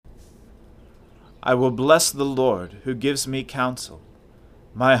I will bless the Lord, who gives me counsel.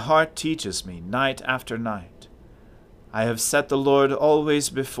 My heart teaches me night after night. I have set the Lord always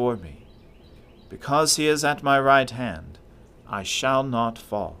before me. Because he is at my right hand, I shall not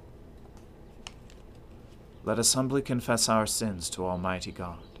fall. Let us humbly confess our sins to Almighty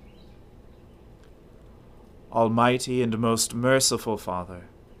God. Almighty and most merciful Father,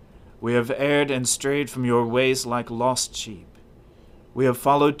 we have erred and strayed from your ways like lost sheep. We have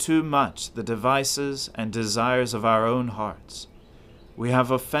followed too much the devices and desires of our own hearts. We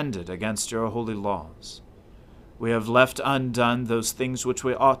have offended against your holy laws. We have left undone those things which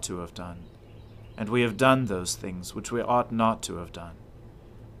we ought to have done, and we have done those things which we ought not to have done.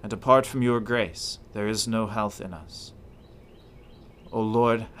 And apart from your grace, there is no health in us. O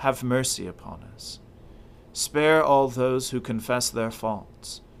Lord, have mercy upon us. Spare all those who confess their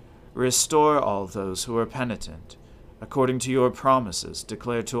faults. Restore all those who are penitent, according to your promises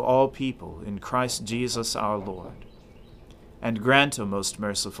declared to all people in Christ Jesus our Lord. And grant, O most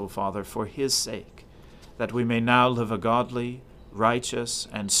merciful Father, for his sake, that we may now live a godly, righteous,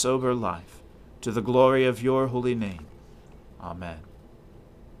 and sober life, to the glory of your holy name. Amen.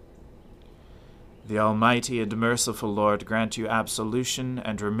 The Almighty and merciful Lord grant you absolution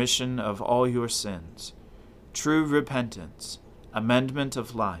and remission of all your sins, true repentance, amendment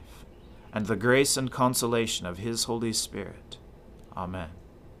of life, and the grace and consolation of his Holy Spirit. Amen.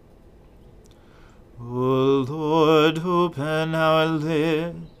 O Lord, open our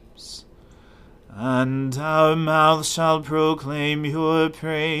lips, and our mouth shall proclaim your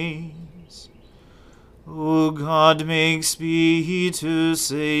praise. O God, make speed to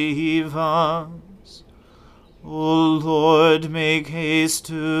save us. O Lord, make haste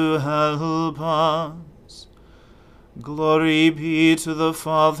to help us. Glory be to the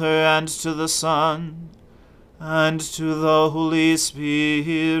Father, and to the Son, and to the Holy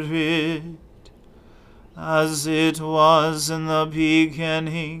Spirit, as it was in the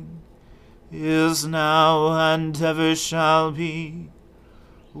beginning, is now, and ever shall be,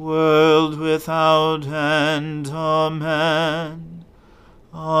 world without end. Amen.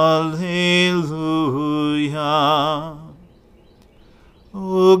 Alleluia.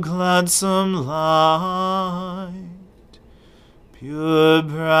 O gladsome light, pure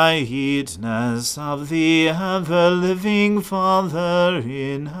brightness of the ever-living Father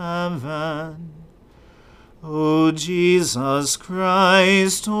in heaven, O Jesus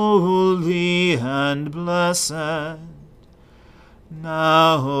Christ, holy and blessed,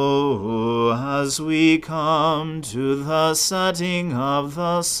 now as we come to the setting of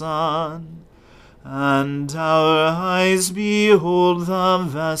the sun, and our eyes behold the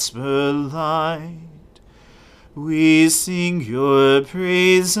vesper light, we sing your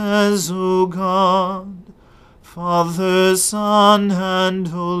praises, O God, Father, Son, and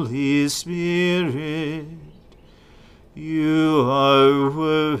Holy Spirit. You are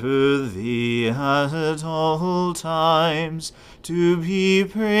worthy at all times to be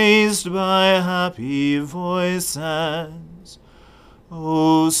praised by happy voices,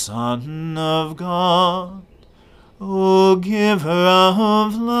 O Son of God, O Giver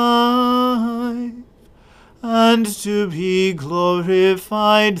of life, and to be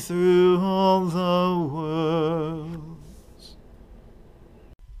glorified through all the world.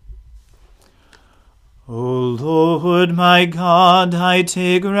 O Lord my God, I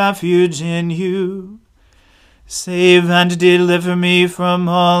take refuge in you. Save and deliver me from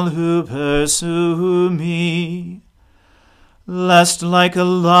all who pursue me, lest like a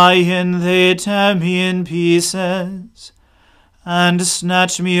lion they tear me in pieces, and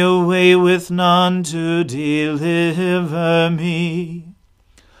snatch me away with none to deliver me.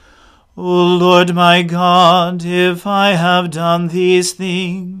 O Lord my God, if I have done these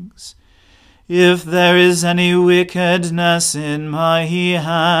things, if there is any wickedness in my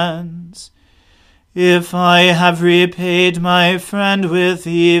hands, if I have repaid my friend with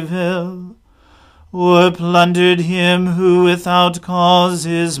evil, or plundered him who without cause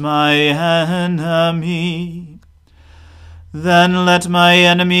is my enemy, then let my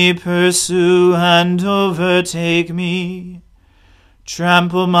enemy pursue and overtake me,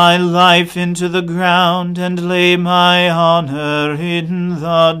 trample my life into the ground, and lay my honor in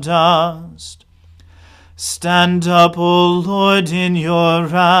the dust. Stand up, O Lord, in your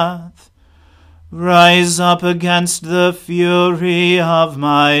wrath. Rise up against the fury of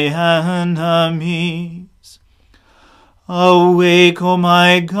my enemies. Awake, O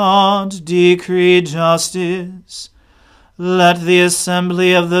my God, decree justice. Let the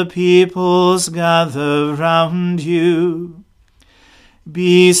assembly of the peoples gather round you.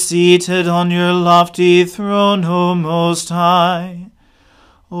 Be seated on your lofty throne, O Most High.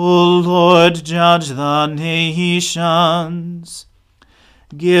 O Lord, judge the nations.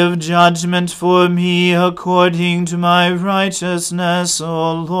 Give judgment for me according to my righteousness,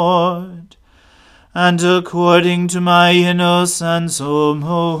 O Lord, and according to my innocence, O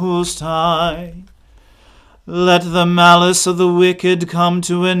Most High. Let the malice of the wicked come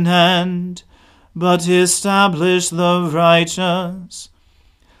to an end, but establish the righteous.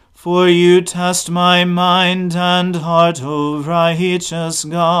 For you test my mind and heart, O righteous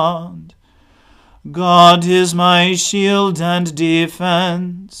God. God is my shield and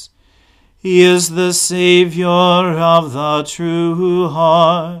defense. He is the Savior of the true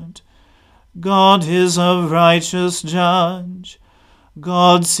heart. God is a righteous judge.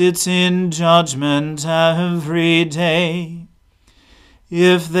 God sits in judgment every day.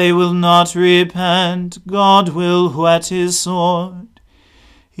 If they will not repent, God will whet his sword.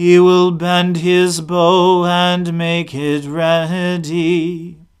 He will bend his bow and make it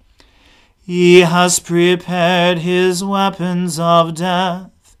ready. He has prepared his weapons of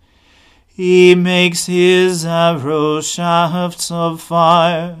death. He makes his arrow shafts of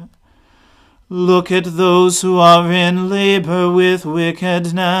fire. Look at those who are in labor with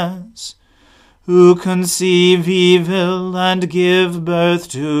wickedness, who conceive evil and give birth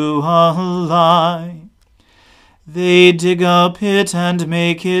to a lie. They dig a pit and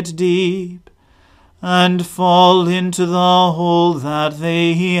make it deep, and fall into the hole that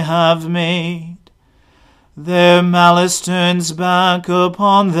they have made. Their malice turns back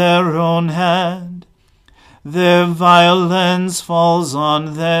upon their own head. Their violence falls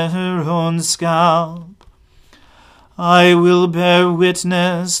on their own scalp. I will bear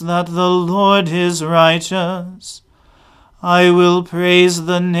witness that the Lord is righteous. I will praise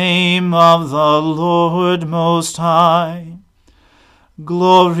the name of the Lord Most High.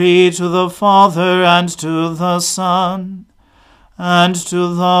 Glory to the Father, and to the Son, and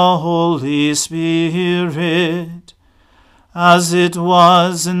to the Holy Spirit, as it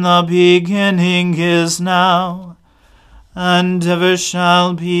was in the beginning, is now, and ever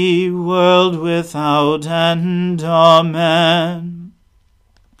shall be, world without end. Amen.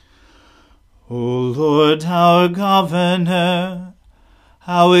 O Lord, our Governor,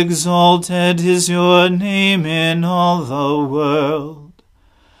 how exalted is your name in all the world.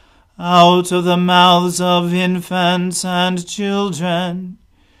 Out of the mouths of infants and children,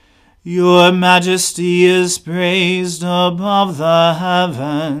 your majesty is praised above the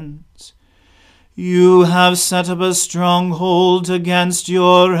heavens. You have set up a stronghold against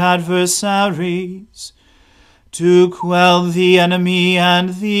your adversaries, to quell the enemy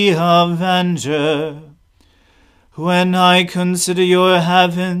and the avenger. When I consider your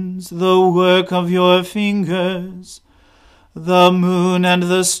heavens, the work of your fingers, the moon and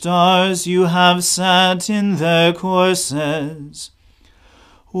the stars you have set in their courses,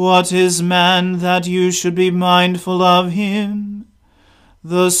 what is man that you should be mindful of him?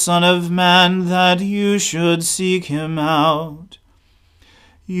 The Son of Man that you should seek him out?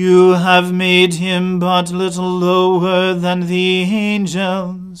 You have made him but little lower than the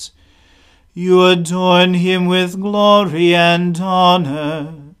angels. You adorn him with glory and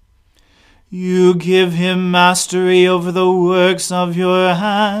honor. You give him mastery over the works of your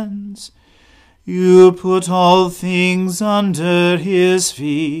hands. You put all things under his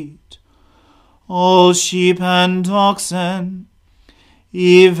feet, all sheep and oxen,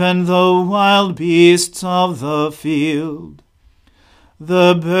 even the wild beasts of the field,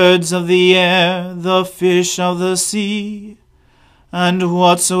 the birds of the air, the fish of the sea, and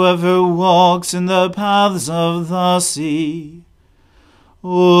whatsoever walks in the paths of the sea.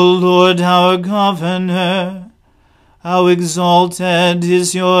 O Lord, our Governor, how exalted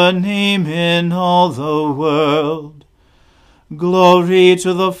is your name in all the world. Glory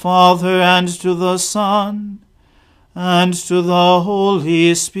to the Father, and to the Son, and to the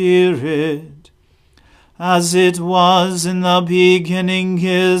Holy Spirit, as it was in the beginning,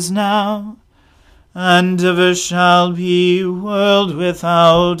 is now, and ever shall be, world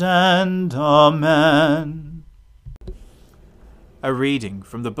without end. Amen. A reading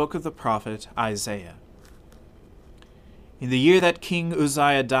from the book of the prophet Isaiah. In the year that King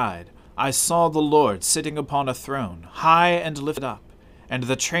Uzziah died, I saw the Lord sitting upon a throne, high and lifted up, and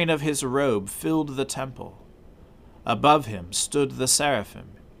the train of his robe filled the temple. Above him stood the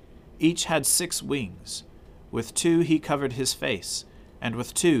seraphim. Each had 6 wings. With 2 he covered his face, and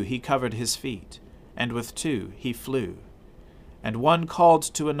with 2 he covered his feet, and with 2 he flew. And one called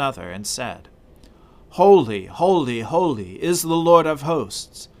to another and said, Holy, holy, holy is the Lord of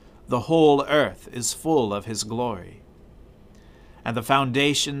hosts. The whole earth is full of his glory. And the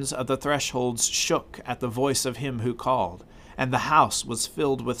foundations of the thresholds shook at the voice of him who called, and the house was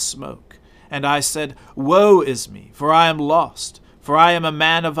filled with smoke. And I said, Woe is me, for I am lost, for I am a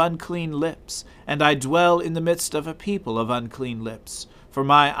man of unclean lips, and I dwell in the midst of a people of unclean lips, for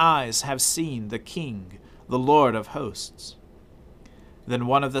my eyes have seen the King, the Lord of hosts. Then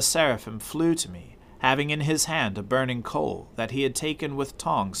one of the seraphim flew to me, having in his hand a burning coal that he had taken with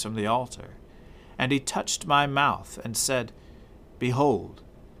tongs from the altar. And he touched my mouth and said, Behold,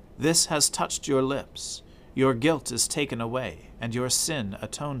 this has touched your lips. Your guilt is taken away, and your sin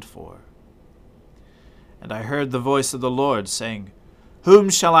atoned for. And I heard the voice of the Lord saying, Whom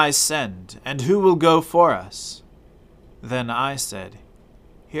shall I send, and who will go for us? Then I said,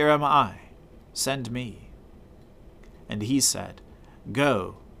 Here am I, send me. And he said,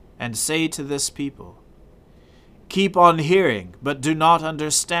 Go, and say to this people, Keep on hearing, but do not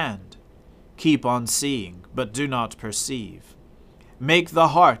understand. Keep on seeing, but do not perceive. Make the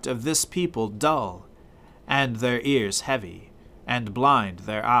heart of this people dull, and their ears heavy, and blind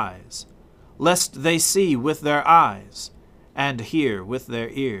their eyes, lest they see with their eyes, and hear with their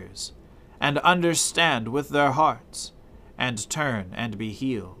ears, and understand with their hearts, and turn and be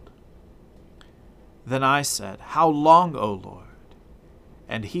healed. Then I said, How long, O Lord?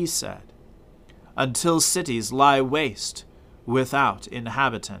 And he said, Until cities lie waste, without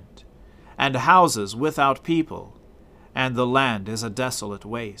inhabitant, and houses without people, and the land is a desolate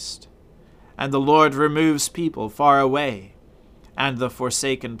waste. And the Lord removes people far away, and the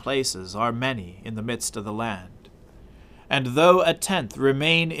forsaken places are many in the midst of the land. And though a tenth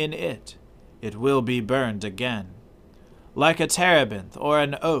remain in it, it will be burned again, like a terebinth or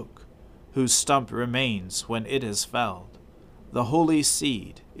an oak, whose stump remains when it is felled. The holy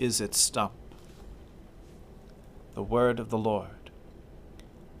seed is its stump. The word of the Lord.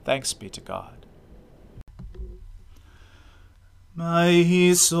 Thanks be to God.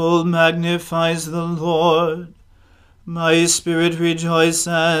 My soul magnifies the Lord. My spirit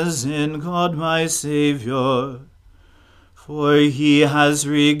rejoices in God my Saviour. For he has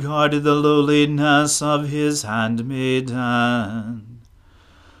regarded the lowliness of his handmaiden.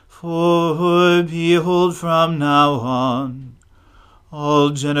 For behold, from now on, all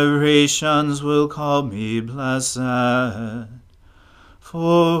generations will call me blessed.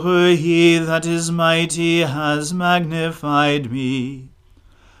 For he that is mighty has magnified me,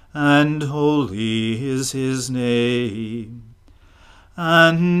 and holy is his name.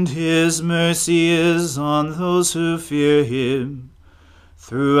 And his mercy is on those who fear him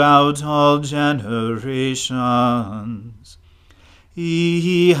throughout all generations.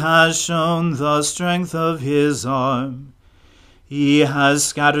 He has shown the strength of his arm. He has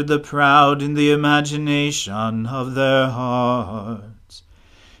scattered the proud in the imagination of their hearts.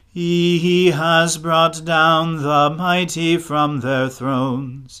 He has brought down the mighty from their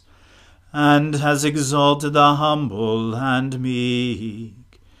thrones, and has exalted the humble and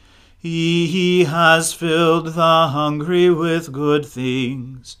meek. He has filled the hungry with good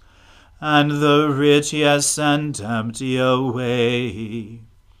things, and the rich he has sent empty away.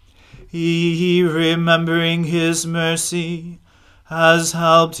 He, remembering his mercy, has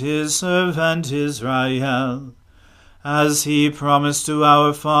helped his servant Israel, as he promised to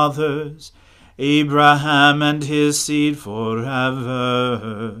our fathers, Abraham and his seed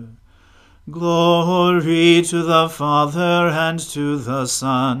forever. Glory to the Father, and to the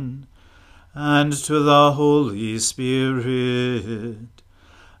Son, and to the Holy Spirit,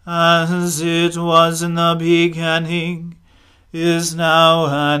 as it was in the beginning, is now,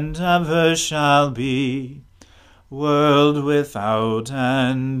 and ever shall be, world without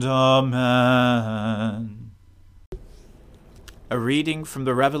end. Amen. A reading from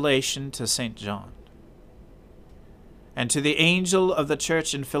the Revelation to St. John. And to the angel of the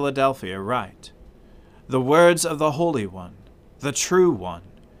church in Philadelphia write, The words of the Holy One, the true One,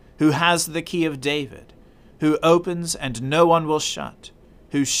 who has the key of David, who opens and no one will shut,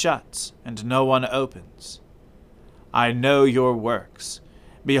 who shuts and no one opens. I know your works.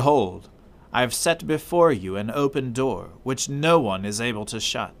 Behold, I have set before you an open door, which no one is able to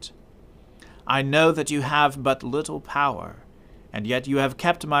shut. I know that you have but little power, and yet you have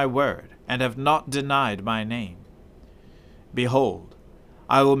kept my word, and have not denied my name. Behold,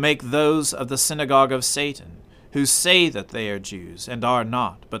 I will make those of the synagogue of Satan, who say that they are Jews, and are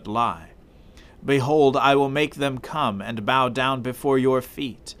not, but lie. Behold, I will make them come and bow down before your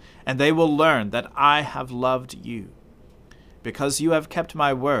feet, and they will learn that I have loved you. Because you have kept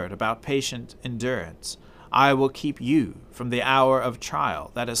my word about patient endurance, I will keep you from the hour of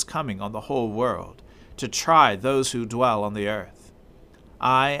trial that is coming on the whole world, to try those who dwell on the earth.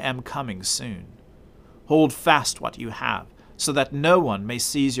 I am coming soon. Hold fast what you have, so that no one may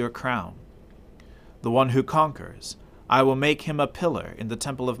seize your crown. The one who conquers, I will make him a pillar in the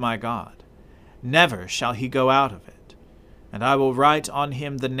temple of my God. Never shall he go out of it. And I will write on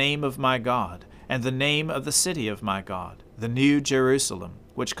him the name of my God, and the name of the city of my God, the new Jerusalem,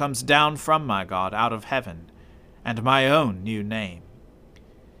 which comes down from my God out of heaven, and my own new name.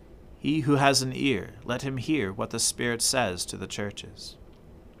 He who has an ear, let him hear what the Spirit says to the churches.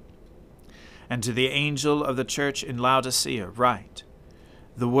 And to the angel of the church in Laodicea write,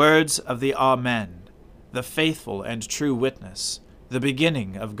 the words of the Amen, the faithful and true witness, the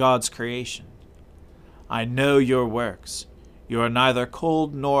beginning of God's creation. I know your works. You are neither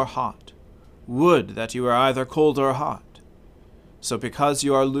cold nor hot. Would that you were either cold or hot. So because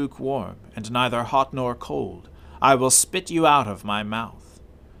you are lukewarm, and neither hot nor cold, I will spit you out of my mouth.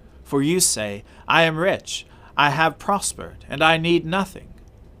 For you say, I am rich, I have prospered, and I need nothing,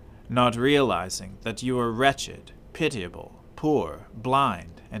 not realizing that you are wretched, pitiable, poor,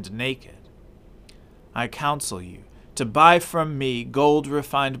 blind, and naked. I counsel you to buy from me gold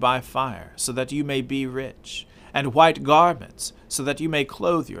refined by fire, so that you may be rich, and white garments, so that you may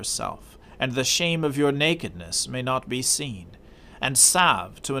clothe yourself, and the shame of your nakedness may not be seen, and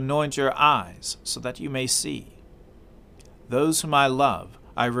salve to anoint your eyes, so that you may see. Those whom I love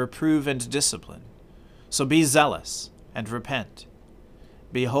I reprove and discipline. So be zealous and repent.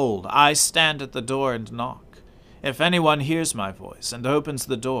 Behold, I stand at the door and knock. If anyone hears my voice and opens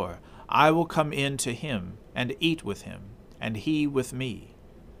the door, I will come in to him and eat with him, and he with me.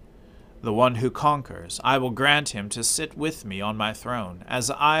 The one who conquers, I will grant him to sit with me on my throne,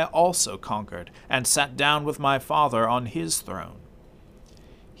 as I also conquered and sat down with my Father on his throne.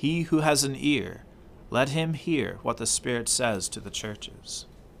 He who has an ear, let him hear what the Spirit says to the churches.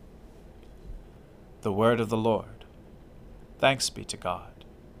 The word of the Lord. Thanks be to God.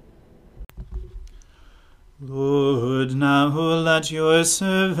 Lord, now let your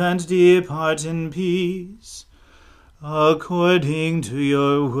servant depart in peace, according to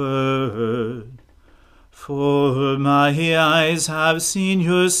your word. For my eyes have seen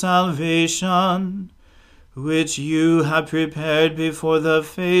your salvation, which you have prepared before the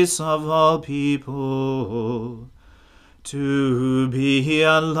face of all people, to be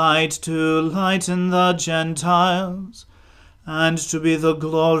a light to lighten the Gentiles, and to be the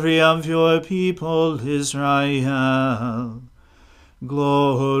glory of your people Israel.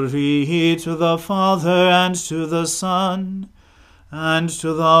 Glory to the Father, and to the Son, and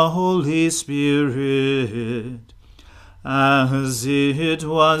to the Holy Spirit, as it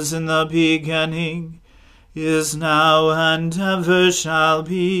was in the beginning, is now, and ever shall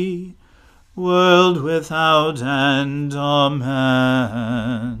be, world without end.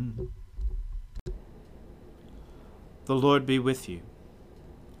 Amen. The Lord be with you.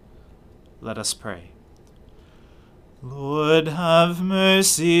 Let us pray. Lord, have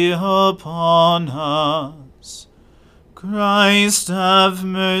mercy upon us. Christ, have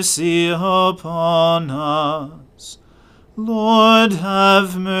mercy upon us. Lord,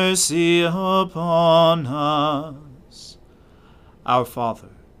 have mercy upon us. Our Father,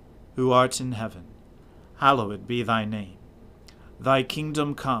 who art in heaven, hallowed be thy name. Thy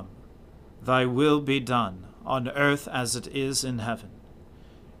kingdom come, thy will be done, on earth as it is in heaven.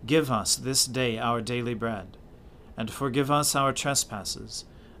 Give us this day our daily bread, and forgive us our trespasses,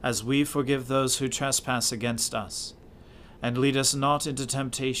 as we forgive those who trespass against us. And lead us not into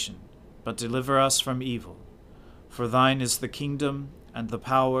temptation, but deliver us from evil. For thine is the kingdom, and the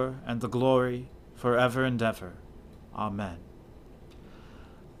power, and the glory, forever and ever. Amen.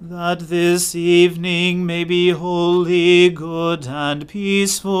 That this evening may be holy, good, and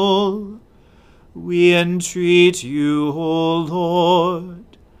peaceful, we entreat you, O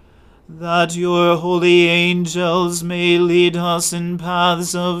Lord, that your holy angels may lead us in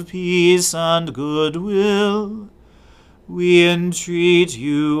paths of peace and goodwill. We entreat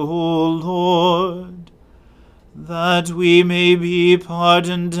you, O Lord, that we may be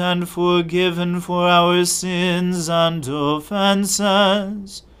pardoned and forgiven for our sins and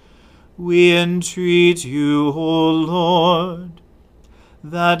offenses. We entreat you, O Lord,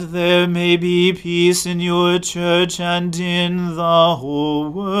 that there may be peace in your church and in the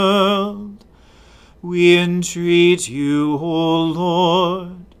whole world. We entreat you, O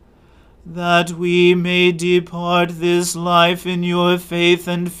Lord, that we may depart this life in your faith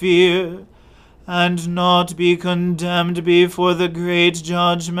and fear, and not be condemned before the great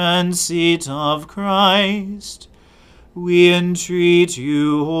judgment seat of Christ. We entreat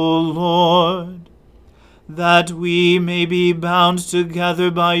you, O Lord, that we may be bound together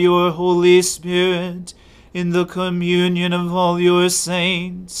by your Holy Spirit in the communion of all your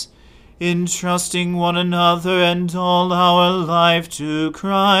saints, entrusting one another and all our life to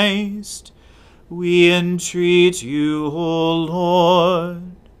Christ, we entreat you, O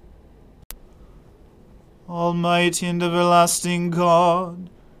Lord. Almighty and everlasting God,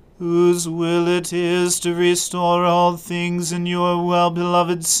 whose will it is to restore all things in your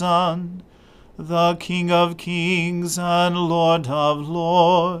well-beloved Son, the King of kings and Lord of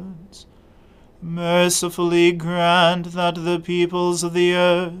lords, mercifully grant that the peoples of the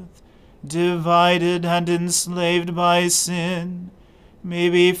earth, divided and enslaved by sin, may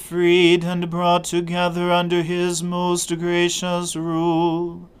be freed and brought together under his most gracious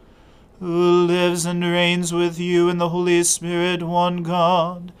rule, who lives and reigns with you in the Holy Spirit, one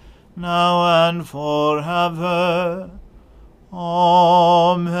God, now and forever.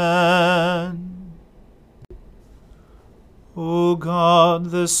 Amen. O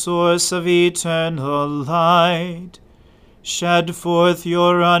God, the source of eternal light, shed forth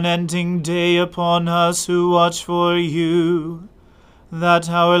your unending day upon us who watch for you, that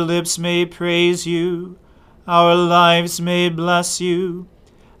our lips may praise you, our lives may bless you,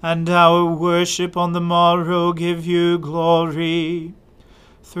 and our worship on the morrow give you glory.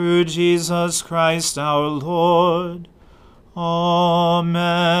 Through Jesus Christ our Lord.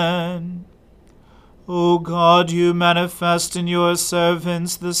 Amen. O God, you manifest in your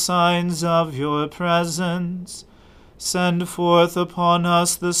servants the signs of your presence. Send forth upon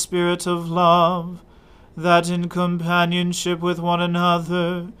us the Spirit of love, that in companionship with one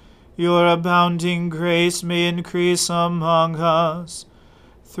another your abounding grace may increase among us.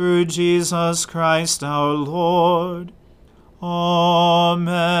 Through Jesus Christ our Lord.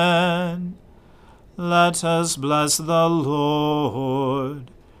 Amen. Let us bless the Lord.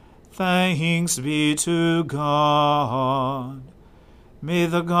 Thanks be to God. May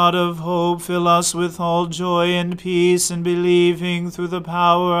the God of hope fill us with all joy and peace in believing through the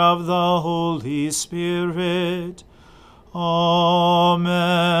power of the Holy Spirit. Amen.